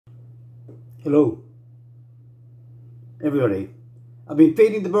Hello, everybody. I've been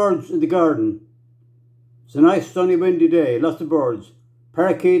feeding the birds in the garden. It's a nice sunny windy day, lots of birds.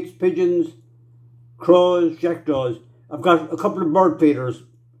 Parakeets, pigeons, crows, jackdaws. I've got a couple of bird feeders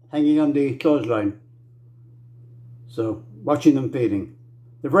hanging on the clothesline. So, watching them feeding.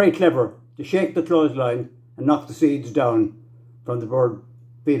 They're very clever. They shake the clothesline and knock the seeds down from the bird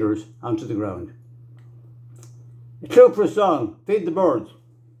feeders onto the ground. A clue for a song, Feed the Birds.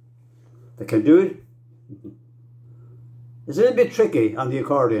 They can do it. It's a little bit tricky on the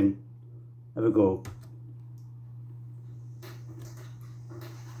accordion. Have a go.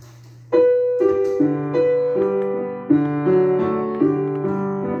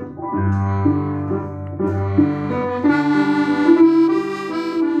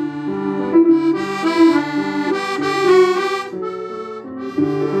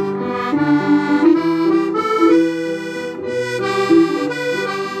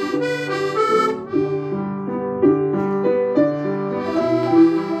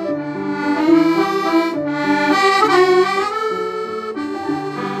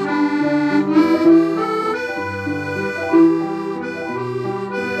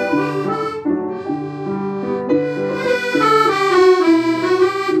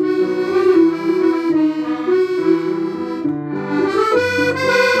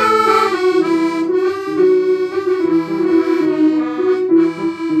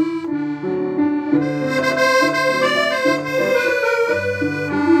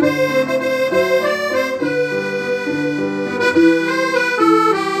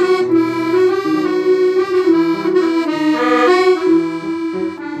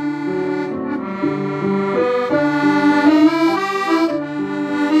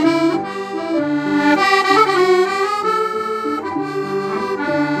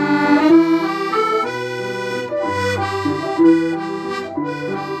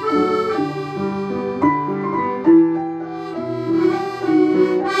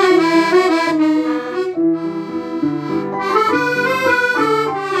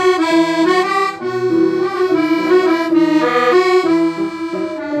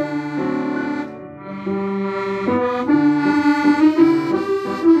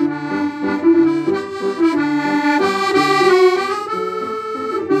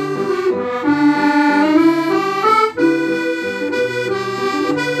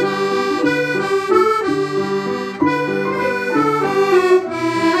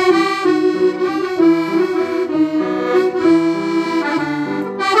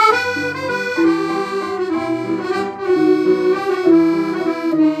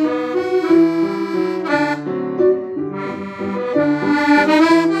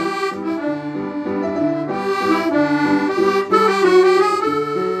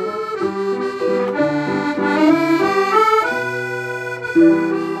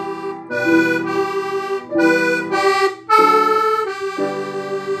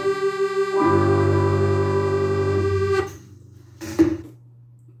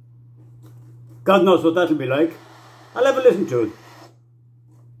 God knows what that'll be like. I'll have a listen to it.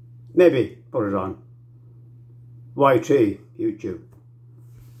 Maybe put it on YT YouTube.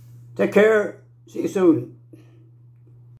 Take care. See you soon.